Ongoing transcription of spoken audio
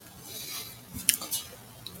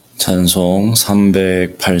찬송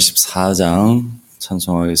 384장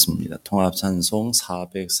찬송하겠습니다. 통합 찬송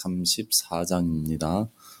 434장입니다.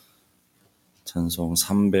 찬송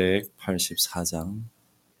 384장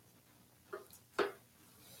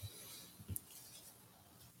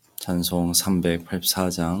찬송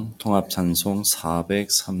 384장 통합 찬송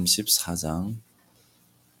 434장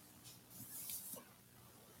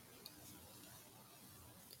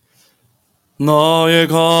나의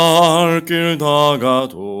갈 길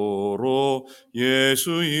다가도록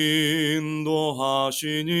예수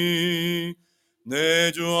인도하시니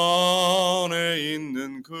내 주 안에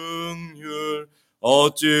있는 긍휼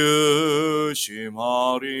어찌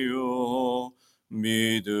의심하리요.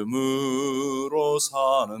 믿음으로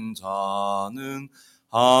사는 자는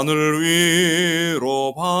하늘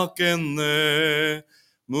위로 받겠네.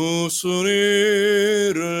 무슨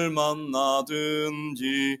일을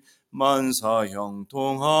만나든지 만사 형통하리라.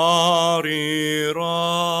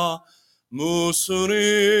 무슨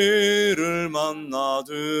일을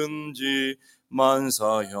만나든지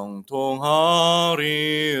만사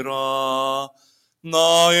형통하리라.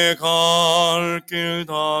 나의 갈 길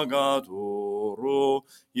다가도록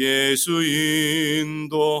예수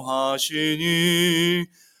인도하시니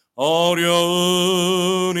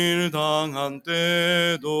어려운 일 당한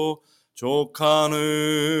때도 족한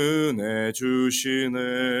은혜 주시네.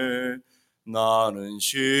 나는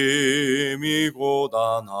심히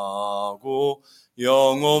고단하고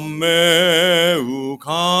영혼 매우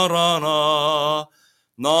가라나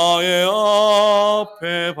나의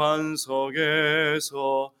앞에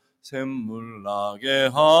반석에서 샘물 나게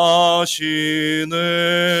하시네.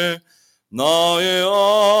 나의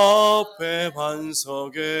앞에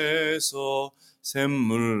반석에서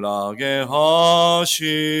샘물 나게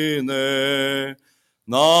하시네.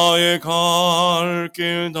 나의 갈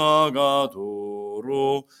길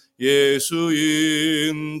다가도록 예수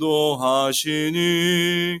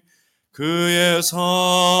인도하시니 그의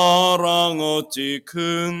사랑 어찌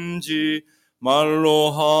큰지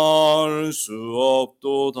말로 할 수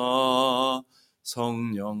없도다.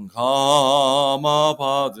 성령 감화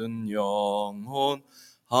받은 영혼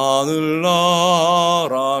하늘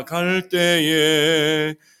날아갈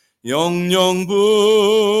때에 영영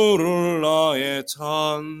부를 나의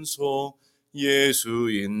찬송 예수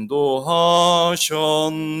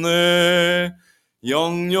인도하셨네.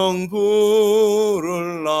 영영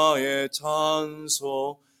부를 나의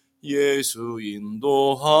찬송 예수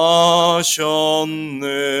인도하셨네.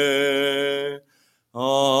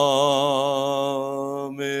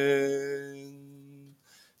 아멘.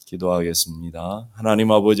 기도하겠습니다.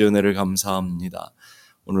 하나님 아버지 은혜를 감사합니다.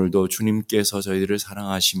 오늘도 주님께서 저희들을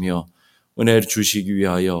사랑하시며 은혜를 주시기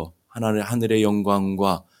위하여 하늘의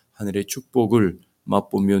영광과 하늘의 축복을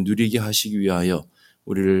맛보며 누리게 하시기 위하여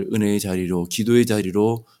우리를 은혜의 자리로 기도의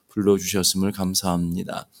자리로 불러주셨음을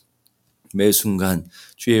감사합니다. 매 순간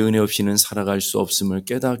주의 은혜 없이는 살아갈 수 없음을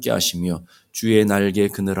깨닫게 하시며 주의 날개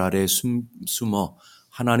그늘 아래 숨어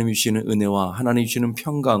하나님이 주시는 은혜와 하나님이 주시는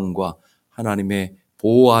평강과 하나님의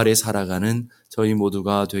보호 아래 살아가는 저희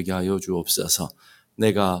모두가 되게 하여 주옵소서.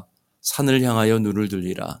 내가 산을 향하여 눈을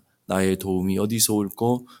들리라. 나의 도움이 어디서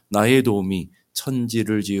올꼬? 나의 도움이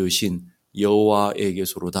천지를 지으신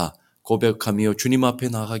여호와에게서로다. 고백하며 주님 앞에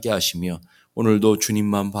나가게 하시며 오늘도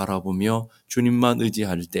주님만 바라보며 주님만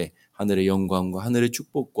의지할 때 하늘의 영광과 하늘의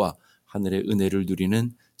축복과 하늘의 은혜를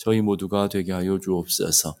누리는 저희 모두가 되게 하여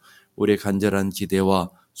주옵소서. 우리의 간절한 기대와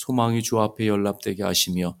소망이 주 앞에 연락되게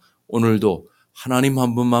하시며 오늘도 하나님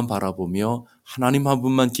한 분만 바라보며 하나님 한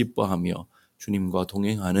분만 기뻐하며 주님과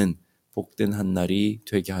동행하는 복된 한 날이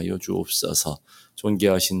되게 하여 주옵소서.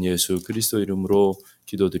 존귀하신 예수 그리스도 이름으로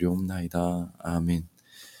기도드리옵나이다. 아멘.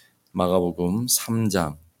 마가복음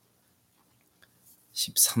 3장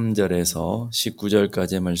 13절에서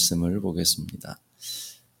 19절까지의 말씀을 보겠습니다.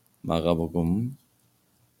 마가복음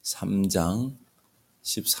 3장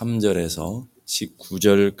 13절에서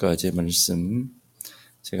 19절까지의 말씀,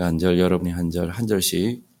 제가 한 절, 여러분이 한 절, 한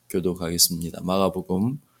절씩 교독하겠습니다.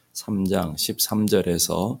 마가복음 3장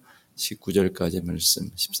 13절에서 19절까지의 말씀.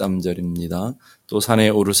 13절입니다. 또 산에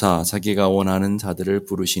오르사 자기가 원하는 자들을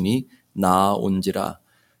부르시니 나아온지라.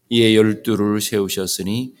 이에 12를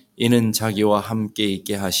세우셨으니 이는 자기와 함께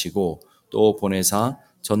있게 하시고 또 보내사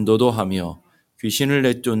전도도 하며 귀신을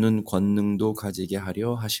내쫓는 권능도 가지게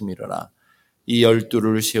하려 하심이로라. 이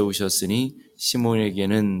 12를 세우셨으니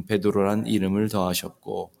시몬에게는 베드로란 이름을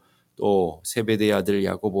더하셨고 또 세베대의 아들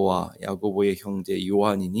야고보와 야고보의 형제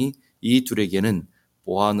요한이니 이 둘에게는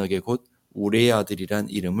보아너게 곧 우레의 아들이란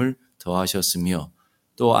이름을 더하셨으며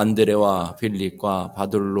또 안드레와 빌립과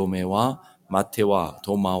바돌로메와 마테와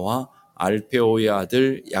도마와 알페오의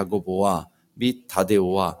아들 야고보와 및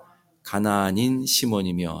다데오와 가나안인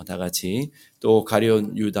시몬이며 다 같이 또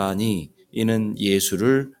가룟 유다니 이는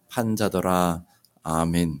예수를 판 자더라.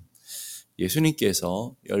 아멘.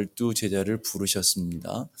 예수님께서 12제자를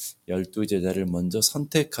부르셨습니다. 12제자를 먼저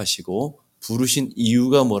선택하시고 부르신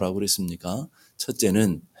이유가 뭐라고 그랬습니까?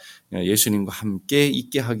 첫째는 예수님과 함께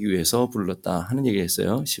있게 하기 위해서 불렀다 하는 얘기를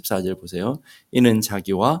했어요. 14절 보세요. 이는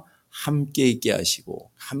자기와 함께 있게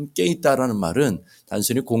하시고, 함께 있다라는 말은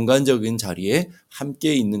단순히 공간적인 자리에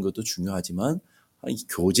함께 있는 것도 중요하지만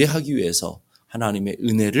교제하기 위해서 하나님의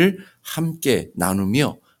은혜를 함께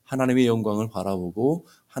나누며 하나님의 영광을 바라보고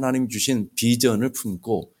하나님 주신 비전을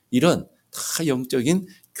품고 이런 다 영적인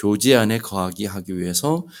교제 안에 거하게 하기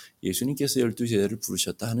위해서 예수님께서 12제자를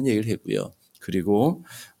부르셨다 하는 얘기를 했고요. 그리고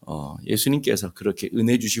예수님께서 그렇게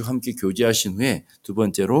은혜 주시고 함께 교제하신 후에 두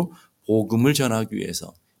번째로 복음을 전하기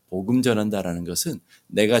위해서, 복음 전한다라는 것은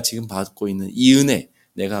내가 지금 받고 있는 이 은혜,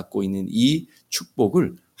 내가 갖고 있는 이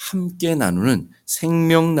축복을 함께 나누는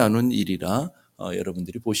생명 나누는 일이라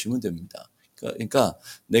여러분들이 보시면 됩니다. 그러니까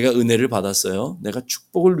내가 은혜를 받았어요. 내가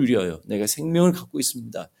축복을 누려요. 내가 생명을 갖고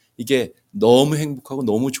있습니다. 이게 너무 행복하고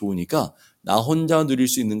너무 좋으니까 나 혼자 누릴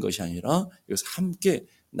수 있는 것이 아니라 이것을 함께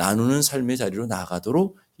나누는 삶의 자리로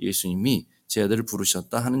나가도록 예수님이 제자들을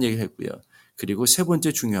부르셨다 하는 얘기를 했고요. 그리고 세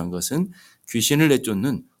번째 중요한 것은 귀신을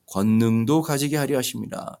내쫓는 권능도 가지게 하려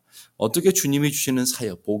하십니다. 어떻게 주님이 주시는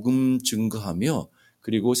사역, 복음 증거하며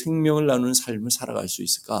그리고 생명을 나누는 삶을 살아갈 수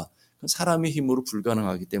있을까? 사람의 힘으로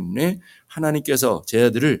불가능하기 때문에 하나님께서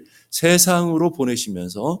제자들을 세상으로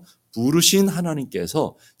보내시면서 부르신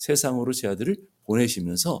하나님께서 세상으로 제자들을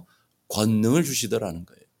보내시면서 권능을 주시더라는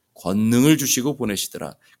거예요. 권능을 주시고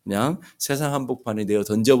보내시더라. 그냥 세상 한복판에 내어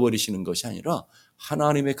던져버리시는 것이 아니라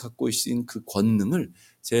하나님의 갖고 계신 그 권능을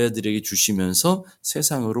제자들에게 주시면서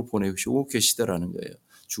세상으로 보내시고 계시더라는 거예요.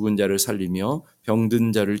 죽은 자를 살리며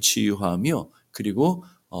병든 자를 치유하며 그리고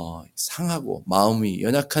상하고 마음이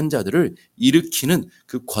연약한 자들을 일으키는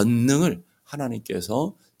그 권능을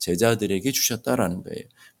하나님께서 제자들에게 주셨다라는 거예요.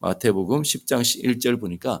 마태복음 10장 1절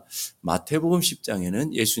보니까 마태복음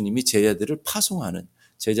 10장에는 예수님이 제자들을 파송하는,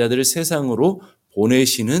 제자들을 세상으로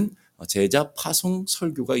보내시는 제자 파송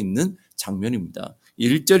설교가 있는 장면입니다.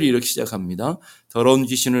 1절이 이렇게 시작합니다. 더러운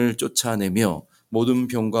귀신을 쫓아내며 모든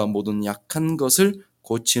병과 모든 약한 것을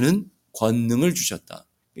고치는 권능을 주셨다.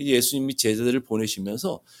 예수님이 제자들을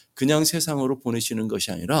보내시면서 그냥 세상으로 보내시는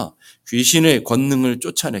것이 아니라 귀신의 권능을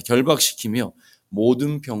쫓아내 결박시키며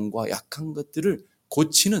모든 병과 약한 것들을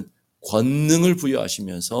고치는 권능을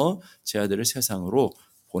부여하시면서 제자들을 세상으로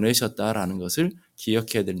보내셨다라는 것을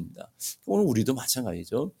기억해야 됩니다. 오늘 우리도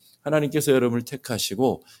마찬가지죠. 하나님께서 여러분을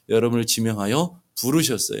택하시고 여러분을 지명하여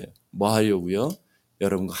부르셨어요. 뭐 하려고요?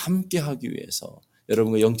 여러분과 함께 하기 위해서,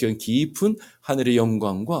 여러분과 영적인 깊은 하늘의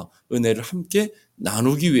영광과 은혜를 함께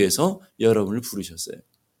나누기 위해서 여러분을 부르셨어요.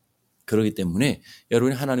 그렇기 때문에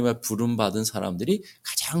여러분이 하나님의 부름받은 사람들이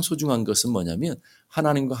가장 소중한 것은 뭐냐면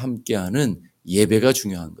하나님과 함께하는 예배가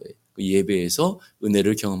중요한 거예요. 그 예배에서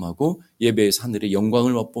은혜를 경험하고 예배에서 하늘의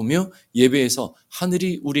영광을 맛보며 예배에서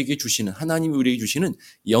하늘이 우리에게 주시는, 하나님이 우리에게 주시는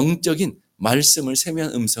영적인 말씀을,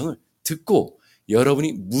 세미한 음성을 듣고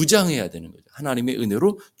여러분이 무장해야 되는 거죠. 하나님의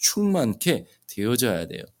은혜로 충만케 되어져야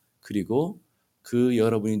돼요. 그리고 그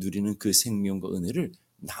여러분이 누리는 그 생명과 은혜를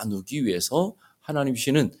나누기 위해서 하나님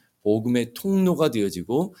주시는 복음의 통로가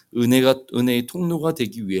되어지고 은혜의 통로가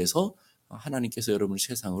되기 위해서 하나님께서 여러분을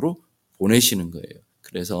세상으로 보내시는 거예요.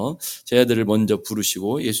 그래서 제자들을 먼저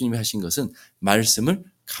부르시고 예수님이 하신 것은 말씀을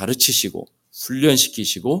가르치시고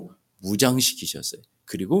훈련시키시고 무장시키셨어요.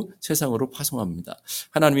 그리고 세상으로 파송합니다.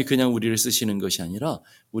 하나님이 그냥 우리를 쓰시는 것이 아니라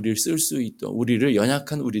우리를 쓸 수 있도록 우리를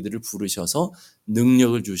연약한 우리들을 부르셔서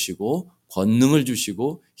능력을 주시고 권능을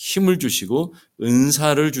주시고 힘을 주시고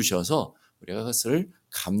은사를 주셔서 우리가 그것을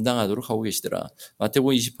감당하도록 하고 계시더라.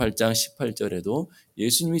 마태복음 28장 18절에도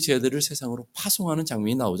예수님이 제자들을 세상으로 파송하는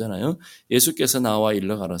장면이 나오잖아요. 예수께서 나와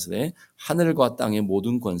일러 가라사대 하늘과 땅의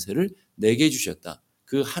모든 권세를 내게 주셨다.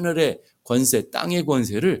 그 하늘의 권세, 땅의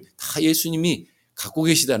권세를 다 예수님이 갖고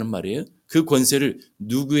계시다는 말이에요. 그 권세를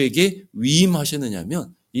누구에게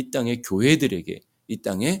위임하셨느냐면 이 땅의 교회들에게, 이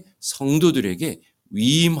땅의 성도들에게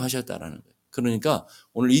위임하셨다라는 거예요. 그러니까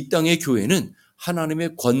오늘 이 땅의 교회는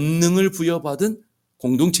하나님의 권능을 부여받은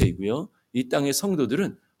공동체이고요. 이 땅의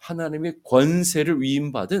성도들은 하나님의 권세를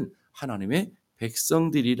위임받은 하나님의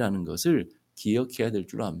백성들이라는 것을 기억해야 될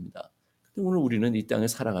줄 압니다. 근데 오늘 우리는 이 땅에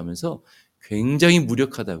살아가면서 굉장히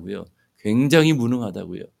무력하다고요. 굉장히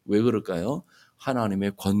무능하다고요. 왜 그럴까요?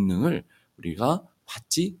 하나님의 권능을 우리가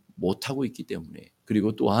받지 못하고 있기 때문에,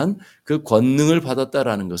 그리고 또한 그 권능을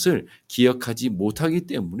받았다라는 것을 기억하지 못하기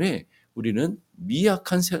때문에 우리는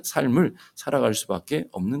미약한 삶을 살아갈 수밖에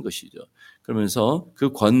없는 것이죠. 그러면서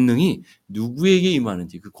그 권능이 누구에게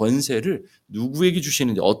임하는지, 그 권세를 누구에게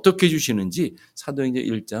주시는지, 어떻게 주시는지 사도행전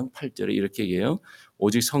 1장 8절에 이렇게 얘기해요.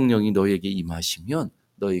 오직 성령이 너희에게 임하시면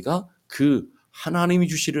너희가 그 하나님이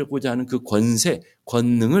주시려고자 하는 그 권세,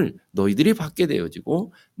 권능을 너희들이 받게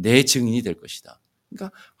되어지고 내 증인이 될 것이다.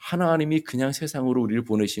 그러니까 하나님이 그냥 세상으로 우리를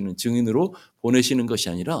보내시는, 증인으로 보내시는 것이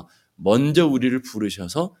아니라 먼저 우리를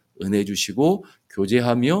부르셔서 은혜 주시고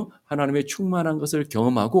교제하며 하나님의 충만한 것을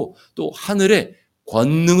경험하고 또 하늘에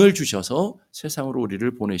권능을 주셔서 세상으로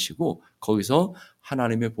우리를 보내시고 거기서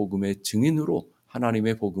하나님의 복음의 증인으로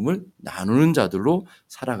하나님의 복음을 나누는 자들로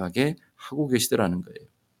살아가게 하고 계시더라는 거예요.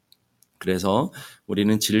 그래서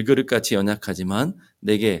우리는 질그릇같이 연약하지만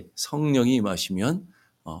내게 성령이 임하시면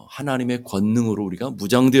하나님의 권능으로 우리가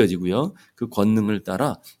무장되어지고요. 그 권능을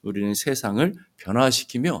따라 우리는 세상을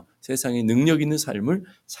변화시키며 세상에 능력 있는 삶을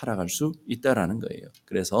살아갈 수 있다라는 거예요.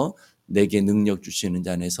 그래서 내게 능력 주시는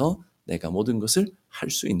자 안에서 내가 모든 것을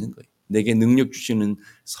할 수 있는 거예요. 내게 능력 주시는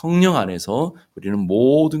성령 안에서 우리는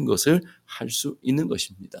모든 것을 할 수 있는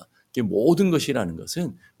것입니다. 모든 것이라는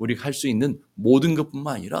것은 우리가 할 수 있는 모든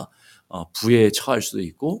것뿐만 아니라 부에 처할 수도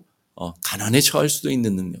있고 가난에 처할 수도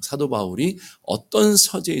있는 능력. 사도 바울이 어떤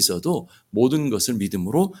처지에 있어도 모든 것을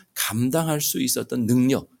믿음으로 감당할 수 있었던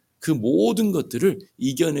능력, 그 모든 것들을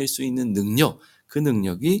이겨낼 수 있는 능력, 그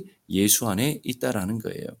능력이 예수 안에 있다라는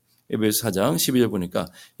거예요. 에베소 4장 12절 보니까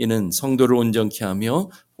이는 성도를 온전케 하며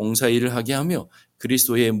봉사일을 하게 하며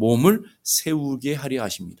그리스도의 몸을 세우게 하려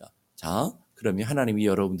하십니다. 자, 그러면 하나님이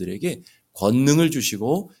여러분들에게 권능을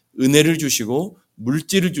주시고 은혜를 주시고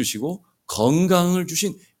물질을 주시고 건강을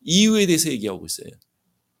주신 이유에 대해서 얘기하고 있어요.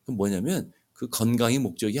 그건 뭐냐면 그 건강이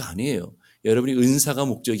목적이 아니에요. 여러분이 은사가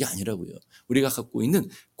목적이 아니라고요. 우리가 갖고 있는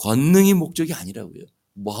권능이 목적이 아니라고요.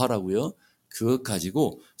 뭐 하라고요? 그것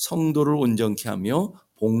가지고 성도를 온전케 하며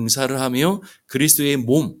봉사를 하며 그리스도의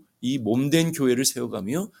몸, 이 몸된 교회를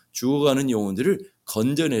세워가며 죽어가는 영혼들을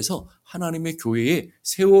건져내서 하나님의 교회에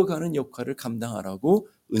세워가는 역할을 감당하라고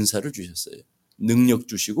은사를 주셨어요. 능력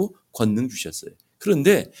주시고 권능 주셨어요.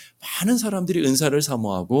 그런데 많은 사람들이 은사를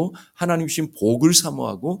사모하고 하나님 주신 복을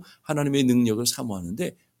사모하고 하나님의 능력을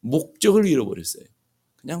사모하는데 목적을 잃어버렸어요.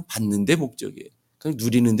 그냥 받는 데 목적이에요. 그냥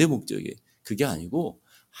누리는 데 목적이에요. 그게 아니고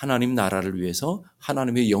하나님 나라를 위해서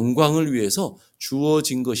하나님의 영광을 위해서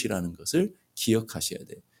주어진 것이라는 것을 기억하셔야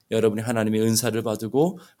돼요. 여러분이 하나님의 은사를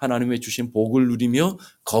받고 하나님의 주신 복을 누리며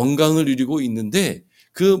건강을 누리고 있는데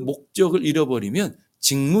그 목적을 잃어버리면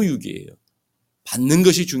직무유기예요. 받는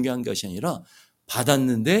것이 중요한 것이 아니라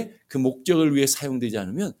받았는데 그 목적을 위해 사용되지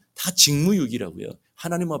않으면 다 직무유기라고요.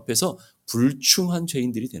 하나님 앞에서 불충한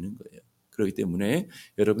죄인들이 되는 거예요. 그렇기 때문에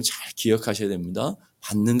여러분 잘 기억하셔야 됩니다.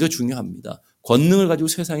 받는 거 중요합니다. 권능을 가지고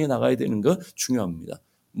세상에 나가야 되는 거 중요합니다.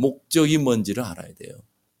 목적이 뭔지를 알아야 돼요.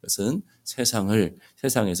 그것은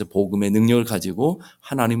세상에서 복음의 능력을 가지고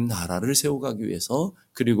하나님 나라를 세워가기 위해서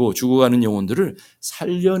그리고 죽어가는 영혼들을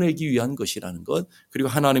살려내기 위한 것이라는 것 그리고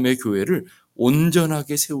하나님의 교회를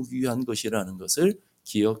온전하게 세우기 위한 것이라는 것을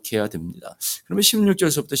기억해야 됩니다. 그러면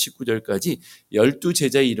 16절서부터 19절까지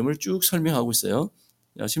 12제자의 이름을 쭉 설명하고 있어요.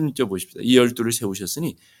 16절 보십시다. 이 12를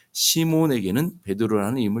세우셨으니 시몬에게는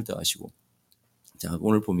베드로라는 이름을 더하시고 자,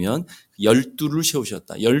 오늘 보면 12를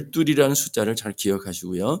세우셨다. 12이라는 숫자를 잘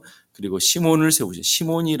기억하시고요. 그리고 시몬을 세우셨다.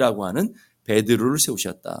 시몬이라고 하는 베드로를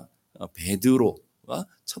세우셨다. 베드로가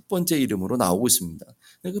첫 번째 이름으로 나오고 있습니다.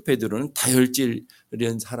 그 베드로는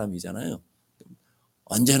다혈질이라는 사람이잖아요.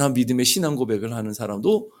 언제나 믿음의 신앙 고백을 하는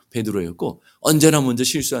사람도 베드로였고 언제나 먼저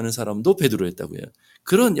실수하는 사람도 베드로였다고요.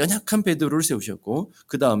 그런 연약한 베드로를 세우셨고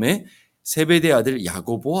그 다음에 세베대 아들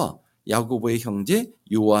야고보와 야고보의 형제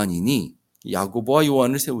요한이니 야고보와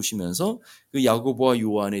요한을 세우시면서 그 야고보와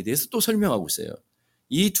요한에 대해서 또 설명하고 있어요.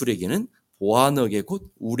 이 둘에게는 보아너게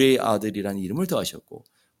곧 우리의 아들이라는 이름을 더하셨고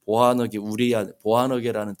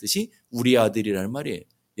보아너게라는 뜻이 우리의 아들이라는 말이에요.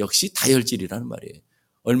 역시 다혈질이라는 말이에요.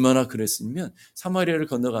 얼마나 그랬으면 사마리아를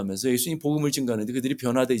건너가면서 예수님 복음을 증거하는데 그들이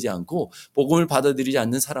변화되지 않고 복음을 받아들이지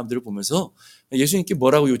않는 사람들을 보면서 예수님께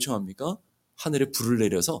뭐라고 요청합니까? 하늘에 불을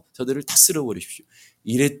내려서 저들을 다 쓸어버리십시오.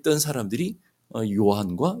 이랬던 사람들이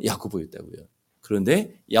요한과 야고보였다고요.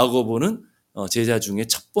 그런데 야고보는 제자 중에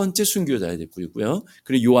첫 번째 순교자가 됐고 있고요.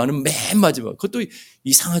 그리고 요한은 맨 마지막. 그것도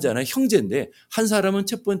이상하잖아요. 형제인데 한 사람은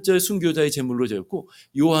첫 번째 순교자의 제물로 되었고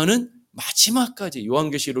요한은 마지막까지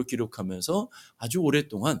요한계시록 기록하면서 아주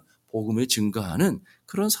오랫동안 복음을 증거하는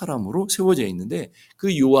그런 사람으로 세워져 있는데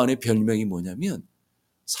그 요한의 별명이 뭐냐면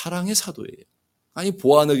사랑의 사도예요. 아니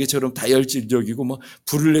보아너게처럼 다혈질적이고 막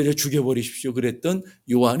불을 내려 죽여버리십시오 그랬던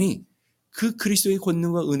요한이 그 그리스도의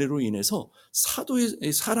권능과 은혜로 인해서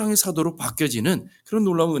사랑의 사도로 바뀌어지는 그런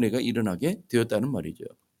놀라운 은혜가 일어나게 되었다는 말이죠.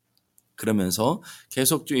 그러면서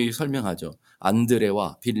계속 설명하죠.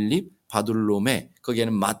 안드레와 빌립, 바둘로메,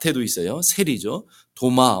 거기에는 마테도 있어요. 세리죠.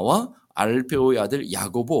 도마와 알페오의 아들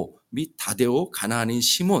야고보 및 다데오, 가나안인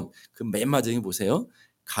시몬. 그 맨 마지막에 보세요.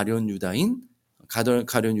 가룟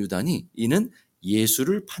유다니 이는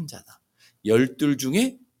예수를 판 자다. 12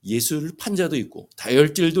 중에 예수를 판 자도 있고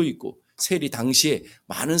다혈질도 있고 세리, 당시에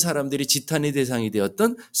많은 사람들이 지탄의 대상이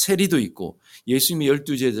되었던 세리도 있고, 예수님의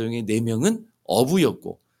 12제자 중에 4명은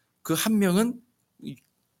어부였고, 그 한 명은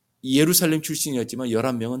예루살렘 출신이었지만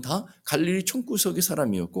 11명은 다 갈릴리 총구석의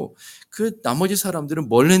사람이었고, 그 나머지 사람들은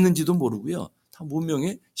뭘 했는지도 모르고요. 다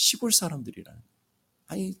무명의 시골 사람들이라는.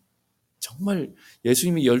 아니 정말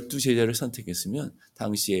예수님이 12제자를 선택했으면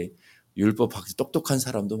당시에 율법 똑똑한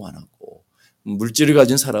사람도 많았고 물질을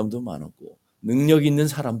가진 사람도 많았고 능력 있는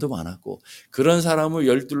사람도 많았고, 그런 사람을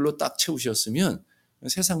 12로 딱 채우셨으면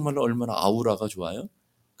세상 말로 얼마나 아우라가 좋아요?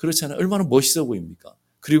 그렇잖아요. 얼마나 멋있어 보입니까?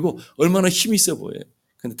 그리고 얼마나 힘 있어 보여요.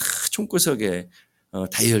 근데 다 총구석에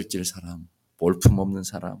다혈질 사람, 볼품없는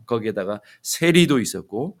사람, 거기에다가 세리도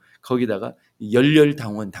있었고, 거기다가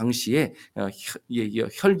열렬당원, 당시에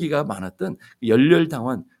혈기가 많았던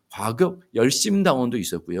열렬당원, 과급 열심당원도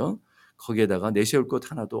있었고요. 거기에다가 내세울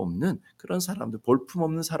것 하나도 없는 그런 사람들,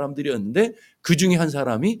 볼품없는 사람들이었는데, 그 중에 한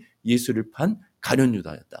사람이 예수를 판 가룟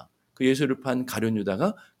유다였다. 그 예수를 판 가룟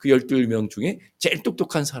유다가 그 12명 중에 제일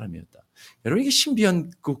똑똑한 사람이었다. 여러분, 이게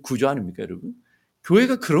신비한 그 구조 아닙니까, 여러분?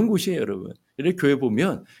 교회가 그런 곳이에요, 여러분. 이렇게 교회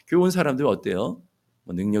보면 교회 온 사람들 어때요?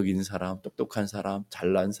 능력 있는 사람, 똑똑한 사람,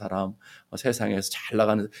 잘난 사람, 세상에서 잘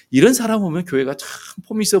나가는 이런 사람 보면 교회가 참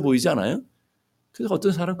폼 있어 보이지 않아요? 그래서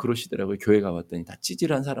어떤 사람 그러시더라고요. 교회 가봤더니 다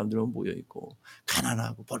찌질한 사람들만 모여있고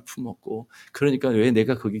가난하고 벌품없고, 그러니까 왜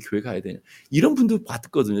내가 거기 교회 가야 되냐, 이런 분도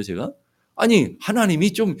봤거든요, 제가. 아니,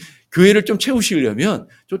 하나님이 좀 교회를 좀 채우시려면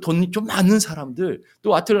좀 돈 좀 많은 사람들,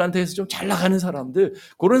 또 아틀란타에서 좀 잘 나가는 사람들,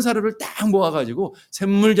 그런 사람을 딱 모아가지고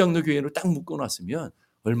샘물장로 교회로 딱 묶어놨으면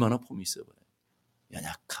얼마나 폼이 있어 보여요.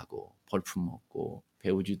 연약하고 벌품없고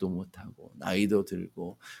배우지도 못하고 나이도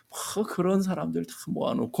들고 그런 사람들 다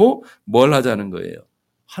모아놓고 뭘 하자는 거예요?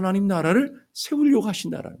 하나님 나라를 세우려고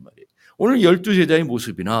하신다라는 말이에요. 오늘 12제자의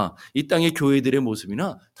모습이나 이 땅의 교회들의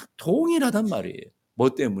모습이나 다 동일하단 말이에요.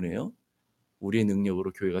 뭐 때문에요? 우리의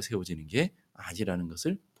능력으로 교회가 세워지는 게 아니라는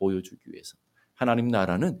것을 보여주기 위해서. 하나님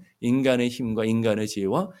나라는 인간의 힘과 인간의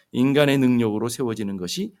지혜와 인간의 능력으로 세워지는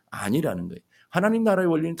것이 아니라는 거예요. 하나님 나라의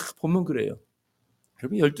원리는 다 보면 그래요.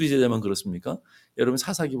 여러분, 12제자만 그렇습니까? 여러분,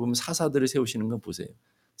 사사기 보면 사사들을 세우시는 건 보세요.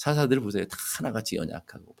 사사들을 보세요. 다 하나같이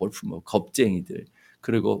연약하고 볼품없고 겁쟁이들,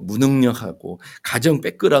 그리고 무능력하고 가정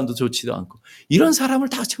백그라운드 좋지도 않고, 이런 사람을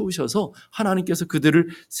다 채우셔서 하나님께서 그들을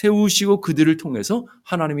세우시고 그들을 통해서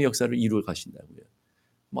하나님의 역사를 이루어 가신다고요.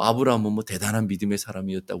 아브라함은 대단한 믿음의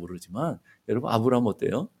사람이었다고 그러지만, 여러분, 아브라함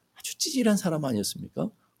어때요? 아주 찌질한 사람 아니었습니까?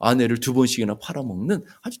 아내를 2번씩이나 팔아먹는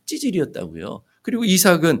아주 찌질이었다고요. 그리고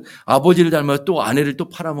이삭은 아버지를 닮아 또 아내를 또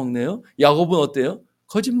팔아먹네요. 야곱은 어때요?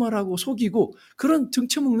 거짓말하고 속이고 그런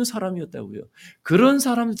등쳐먹는 사람이었다고요. 그런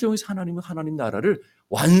사람들 통해서 하나님은 하나님 나라를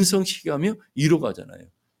완성시키며 이루어가잖아요.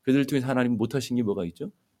 그들 중에 하나님 못하신 게 뭐가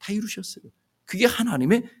있죠? 다 이루셨어요. 그게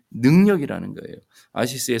하나님의 능력이라는 거예요.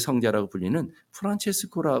 아시스의 성자라고 불리는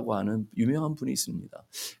프란체스코라고 하는 유명한 분이 있습니다.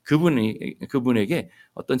 그분에게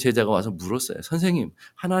어떤 제자가 와서 물었어요. 선생님,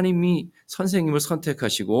 하나님이 선생님을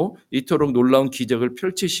선택하시고 이토록 놀라운 기적을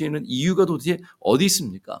펼치시는 이유가 도대체 어디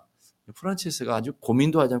있습니까? 프란체스가 아주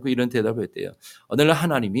고민도 하지 않고 이런 대답을 했대요. 어느 날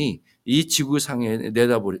하나님이 이 지구상에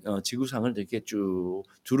지구상을 이렇게 쭉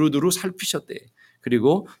두루두루 살피셨대.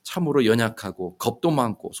 그리고 참으로 연약하고 겁도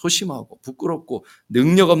많고 소심하고 부끄럽고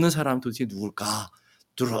능력 없는 사람 도대체 누굴까?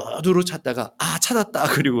 두루두루 찾다가 찾았다.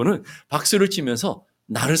 그리고는 박수를 치면서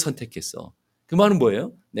나를 선택했어. 그 말은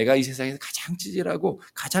뭐예요? 내가 이 세상에서 가장 찌질하고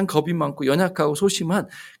가장 겁이 많고 연약하고 소심한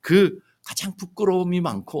그 가장 부끄러움이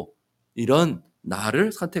많고 이런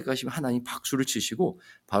나를 선택하시면 하나님 박수를 치시고,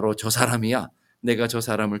 바로 저 사람이야. 내가 저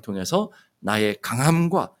사람을 통해서 나의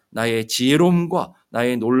강함과 나의 지혜로움과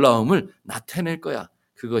나의 놀라움을 나타낼 거야.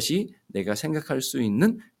 그것이 내가 생각할 수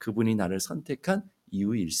있는 그분이 나를 선택한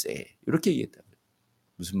이유일세. 이렇게 얘기했다고요.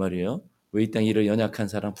 무슨 말이에요? 왜 이 땅에 이런 연약한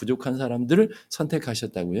사람, 부족한 사람들을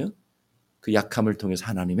선택하셨다고요? 그 약함을 통해서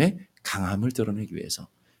하나님의 강함을 드러내기 위해서,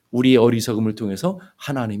 우리의 어리석음을 통해서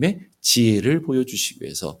하나님의 지혜를 보여주시기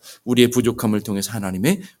위해서, 우리의 부족함을 통해서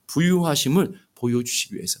하나님의 부유하심을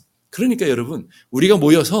보여주시기 위해서. 그러니까 여러분, 우리가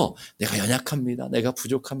모여서 내가 연약합니다, 내가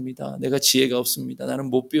부족합니다, 내가 지혜가 없습니다, 나는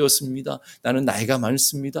못 배웠습니다, 나는 나이가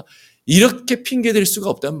많습니다, 이렇게 핑계댈 수가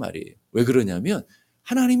없단 말이에요. 왜 그러냐면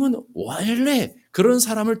하나님은 원래 그런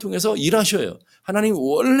사람을 통해서 일하셔요. 하나님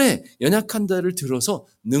원래 연약한 자를 들어서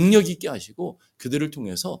능력 있게 하시고 그들을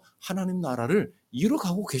통해서 하나님 나라를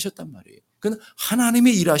이루어가고 계셨단 말이에요. 그건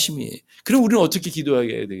하나님의 일하심이에요. 그럼 우리는 어떻게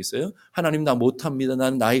기도해야 되겠어요? 하나님 나 못합니다.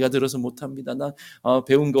 나는 나이가 들어서 못합니다. 난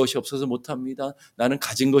배운 것이 없어서 못합니다. 나는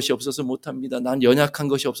가진 것이 없어서 못합니다. 난 연약한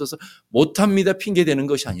것이 없어서 못합니다. 핑계대는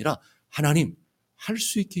것이 아니라 하나님 할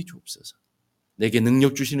수 있게 주옵소서. 내게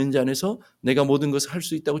능력 주시는 자 안에서 내가 모든 것을 할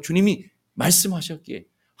수 있다고 주님이 말씀하셨기에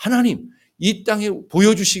하나님 이 땅에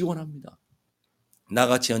보여주시기 원합니다.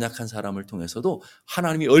 나같이 연약한 사람을 통해서도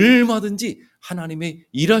하나님이 얼마든지 하나님의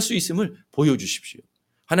일할 수 있음을 보여주십시오.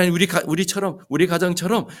 하나님 우리처럼 우리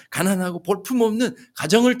가정처럼 가난하고 볼품없는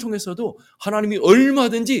가정을 통해서도 하나님이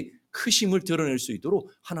얼마든지 크심을 드러낼 수 있도록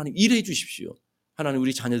하나님 일해 주십시오. 하나님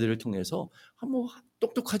우리 자녀들을 통해서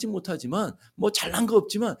똑똑하지 못하지만 잘난 거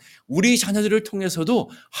없지만 우리 자녀들을 통해서도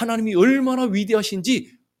하나님이 얼마나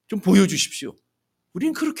위대하신지 좀 보여주십시오.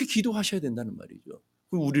 우리는 그렇게 기도하셔야 된다는 말이죠.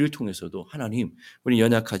 우리를 통해서도 하나님 우리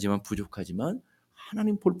연약하지만 부족하지만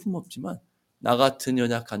하나님 볼품없지만 나 같은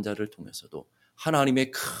연약한 자를 통해서도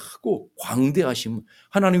하나님의 크고 광대하심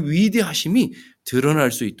하나님 위대하심이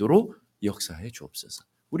드러날 수 있도록 역사해 주옵소서.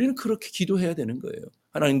 우리는 그렇게 기도해야 되는 거예요.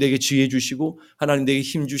 하나님 내게 지혜 주시고 하나님 내게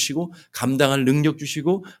힘 주시고 감당할 능력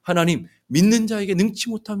주시고 하나님 믿는 자에게 능치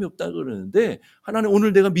못함이 없다 그러는데 하나님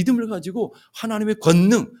오늘 내가 믿음을 가지고 하나님의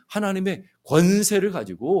권능 하나님의 권세를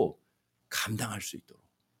가지고 감당할 수 있도록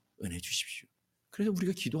은혜 주십시오. 그래서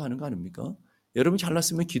우리가 기도하는 거 아닙니까? 여러분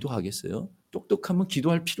잘났으면 기도하겠어요? 똑똑하면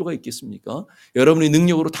기도할 필요가 있겠습니까? 여러분의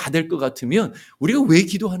능력으로 다 될 것 같으면 우리가 왜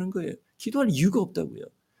기도하는 거예요? 기도할 이유가 없다고요.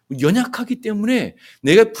 연약하기 때문에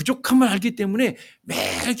내가 부족함을 알기 때문에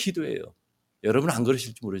매일 기도해요. 여러분은 안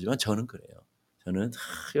그러실지 모르지만 저는 그래요. 저는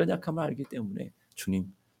연약함을 알기 때문에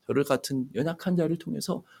주님 저를 같은 연약한 자를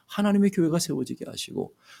통해서 하나님의 교회가 세워지게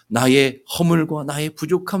하시고 나의 허물과 나의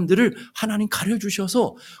부족함들을 하나님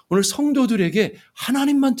가려주셔서 오늘 성도들에게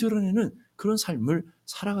하나님만 드러내는 그런 삶을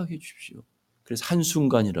살아가게 해주십시오. 그래서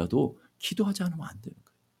한순간이라도 기도하지 않으면 안 되는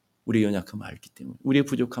거예요. 우리의 연약함을 알기 때문에 우리의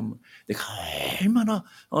부족함을 내가 얼마나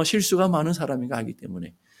실수가 많은 사람인가 알기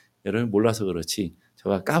때문에 여러분 몰라서 그렇지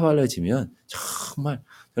저가 까발려지면 정말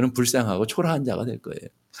저는 불쌍하고 초라한 자가 될 거예요.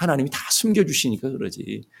 하나님이 다 숨겨주시니까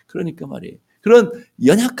그러지. 그러니까 말이에요. 그런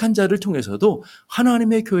연약한 자를 통해서도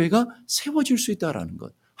하나님의 교회가 세워질 수 있다는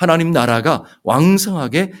것 하나님 나라가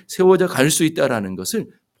왕성하게 세워져 갈 수 있다는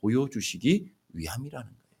것을 보여주시기 위함이라는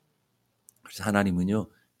거예요. 그래서 하나님은요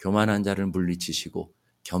교만한 자를 물리치시고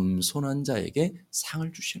겸손한 자에게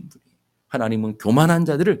상을 주시는 분이에요. 하나님은 교만한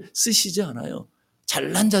자들을 쓰시지 않아요.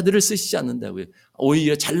 잘난 자들을 쓰시지 않는다고요.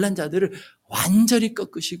 오히려 잘난 자들을 완전히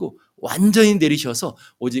꺾으시고 완전히 내리셔서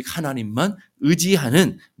오직 하나님만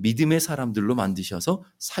의지하는 믿음의 사람들로 만드셔서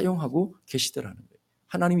사용하고 계시더라는 거예요.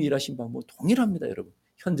 하나님이 일하신 방법은 동일합니다. 여러분.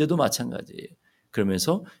 현재도 마찬가지예요.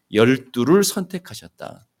 그러면서 12를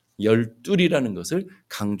선택하셨다. 12이라는 것을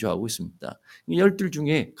강조하고 있습니다. 12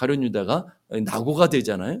 중에 가룟 유다가 낙오가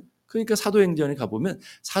되잖아요. 그러니까 사도행전에 가보면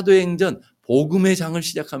사도행전 복음의 장을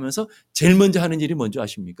시작하면서 제일 먼저 하는 일이 뭔지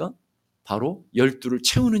아십니까? 바로 12를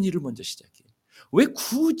채우는 일을 먼저 시작해요. 왜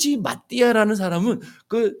굳이 마띠아라는 사람은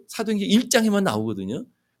그 사도행전 1장에만 나오거든요.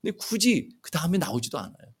 근데 굳이 그 다음에 나오지도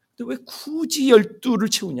않아요. 근데 왜 굳이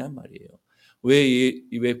 12를 채우냔 말이에요.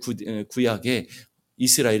 왜 구약에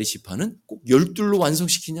이스라엘의 지파는 꼭 12로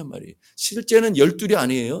완성시키냔 말이에요. 실제는 12이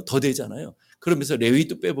아니에요. 더 되잖아요. 그러면서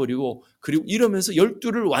레위도 빼버리고 그리고 이러면서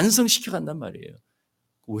 12를 완성시켜 간단 말이에요.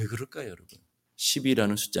 왜 그럴까요, 여러분?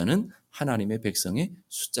 10이라는 숫자는 하나님의 백성의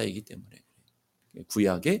숫자이기 때문에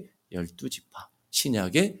구약의 12지파,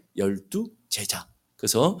 신약의 12제자.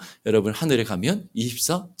 그래서 여러분 하늘에 가면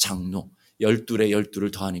 24장로, 12에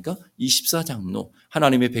 12를 더하니까 24장로,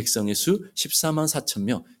 하나님의 백성의 수 14만 4천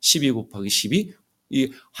명, 12 곱하기 12, 이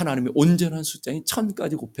하나님의 온전한 숫자인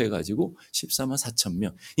 1000까지 곱해가지고 14만 4천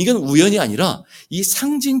명. 이건 우연이 아니라 이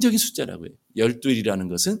상징적인 숫자라고요. 12이라는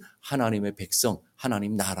것은 하나님의 백성,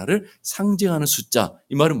 하나님 나라를 상징하는 숫자.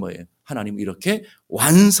 이 말은 뭐예요? 하나님 이렇게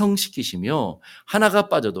완성시키시며 하나가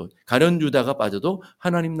빠져도 가룟 유다가 빠져도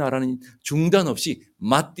하나님 나라는 중단 없이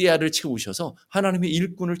마띠아를 채우셔서 하나님의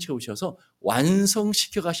일꾼을 채우셔서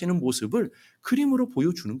완성시켜 가시는 모습을 그림으로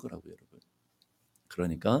보여주는 거라고요, 여러분.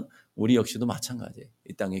 그러니까 우리 역시도 마찬가지예요.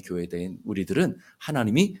 이 땅의 교회된 우리들은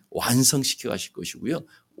하나님이 완성시켜 가실 것이고요.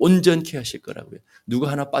 온전케 하실 거라고요. 누가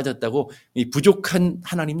하나 빠졌다고 이 부족한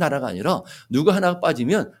하나님 나라가 아니라 누가 하나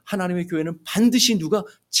빠지면 하나님의 교회는 반드시 누가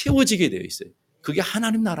채워지게 되어 있어요. 그게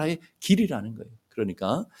하나님 나라의 길이라는 거예요.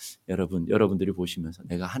 그러니까 여러분들이 보시면서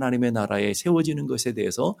내가 하나님의 나라에 세워지는 것에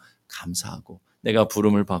대해서 감사하고 내가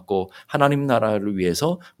부름을 받고 하나님 나라를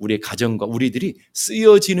위해서 우리의 가정과 우리들이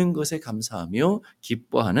쓰여지는 것에 감사하며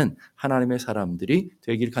기뻐하는 하나님의 사람들이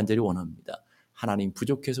되길 간절히 원합니다. 하나님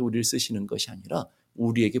부족해서 우리를 쓰시는 것이 아니라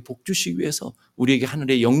우리에게 복 주시기 위해서 우리에게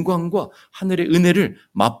하늘의 영광과 하늘의 은혜를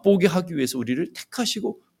맛보게 하기 위해서 우리를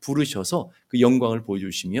택하시고 부르셔서 그 영광을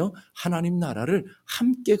보여주시며 하나님 나라를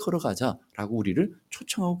함께 걸어가자라고 우리를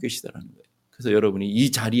초청하고 계시다라는 거예요. 그래서 여러분이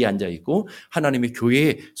이 자리에 앉아있고 하나님의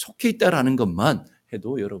교회에 속해 있다라는 것만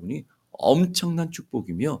해도 여러분이 엄청난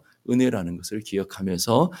축복이며 은혜라는 것을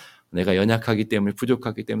기억하면서 내가 연약하기 때문에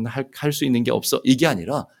부족하기 때문에 할 수 있는 게 없어 이게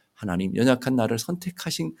아니라 하나님 연약한 나를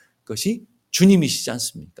선택하신 것이 주님이시지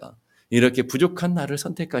않습니까? 이렇게 부족한 나를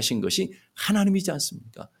선택하신 것이 하나님이지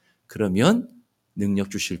않습니까? 그러면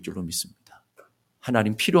능력 주실 줄로 믿습니다.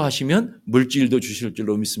 하나님 필요하시면 물질도 주실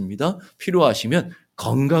줄로 믿습니다. 필요하시면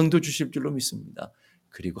건강도 주실 줄로 믿습니다.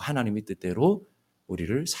 그리고 하나님의 뜻대로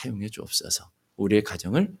우리를 사용해 주옵소서. 우리의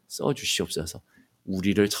가정을 써 주시옵소서.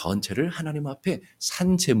 우리를 전체를 하나님 앞에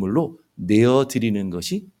산 제물로 내어드리는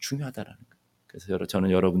것이 중요하다라는 거예요. 그래서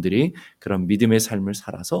저는 여러분들이 그런 믿음의 삶을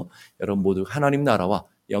살아서 여러분 모두 하나님 나라와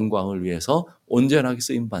영광을 위해서 온전하게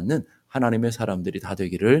쓰임받는 하나님의 사람들이 다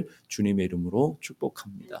되기를 주님의 이름으로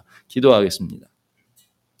축복합니다. 기도하겠습니다.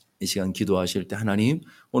 이 시간 기도하실 때 하나님,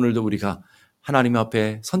 오늘도 우리가 하나님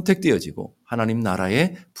앞에 선택되어지고 하나님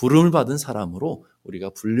나라에 부름을 받은 사람으로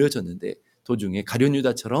우리가 불려졌는데 도중에 가룟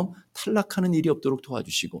유다처럼 탈락하는 일이 없도록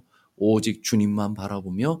도와주시고 오직 주님만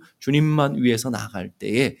바라보며 주님만 위해서 나아갈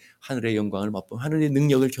때에 하늘의 영광을 맛보고 하늘의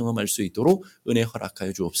능력을 경험할 수 있도록 은혜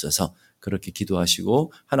허락하여 주옵소서. 그렇게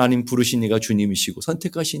기도하시고 하나님 부르신 이가 주님이시고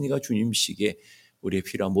선택하신 이가 주님이시기에 우리의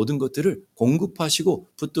필요한 모든 것들을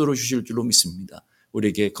공급하시고 붙들어 주실 줄로 믿습니다.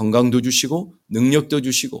 우리에게 건강도 주시고 능력도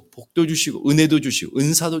주시고 복도 주시고 은혜도 주시고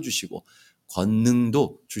은사도 주시고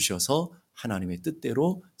권능도 주셔서 하나님의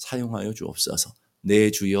뜻대로 사용하여 주옵소서.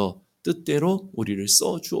 내 주여 뜻대로 우리를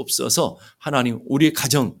써 주옵소서. 하나님 우리의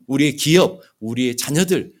가정, 우리의 기업, 우리의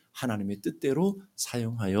자녀들 하나님의 뜻대로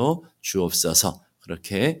사용하여 주옵소서.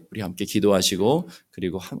 그렇게 우리 함께 기도하시고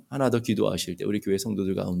그리고 하나 더 기도하실 때 우리 교회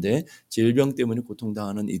성도들 가운데 질병 때문에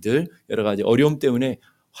고통당하는 이들 여러 가지 어려움 때문에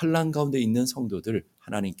환난 가운데 있는 성도들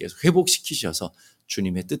하나님께서 회복시키셔서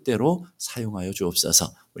주님의 뜻대로 사용하여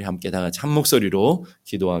주옵소서. 우리 함께 다 같이 한 목소리로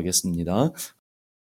기도하겠습니다.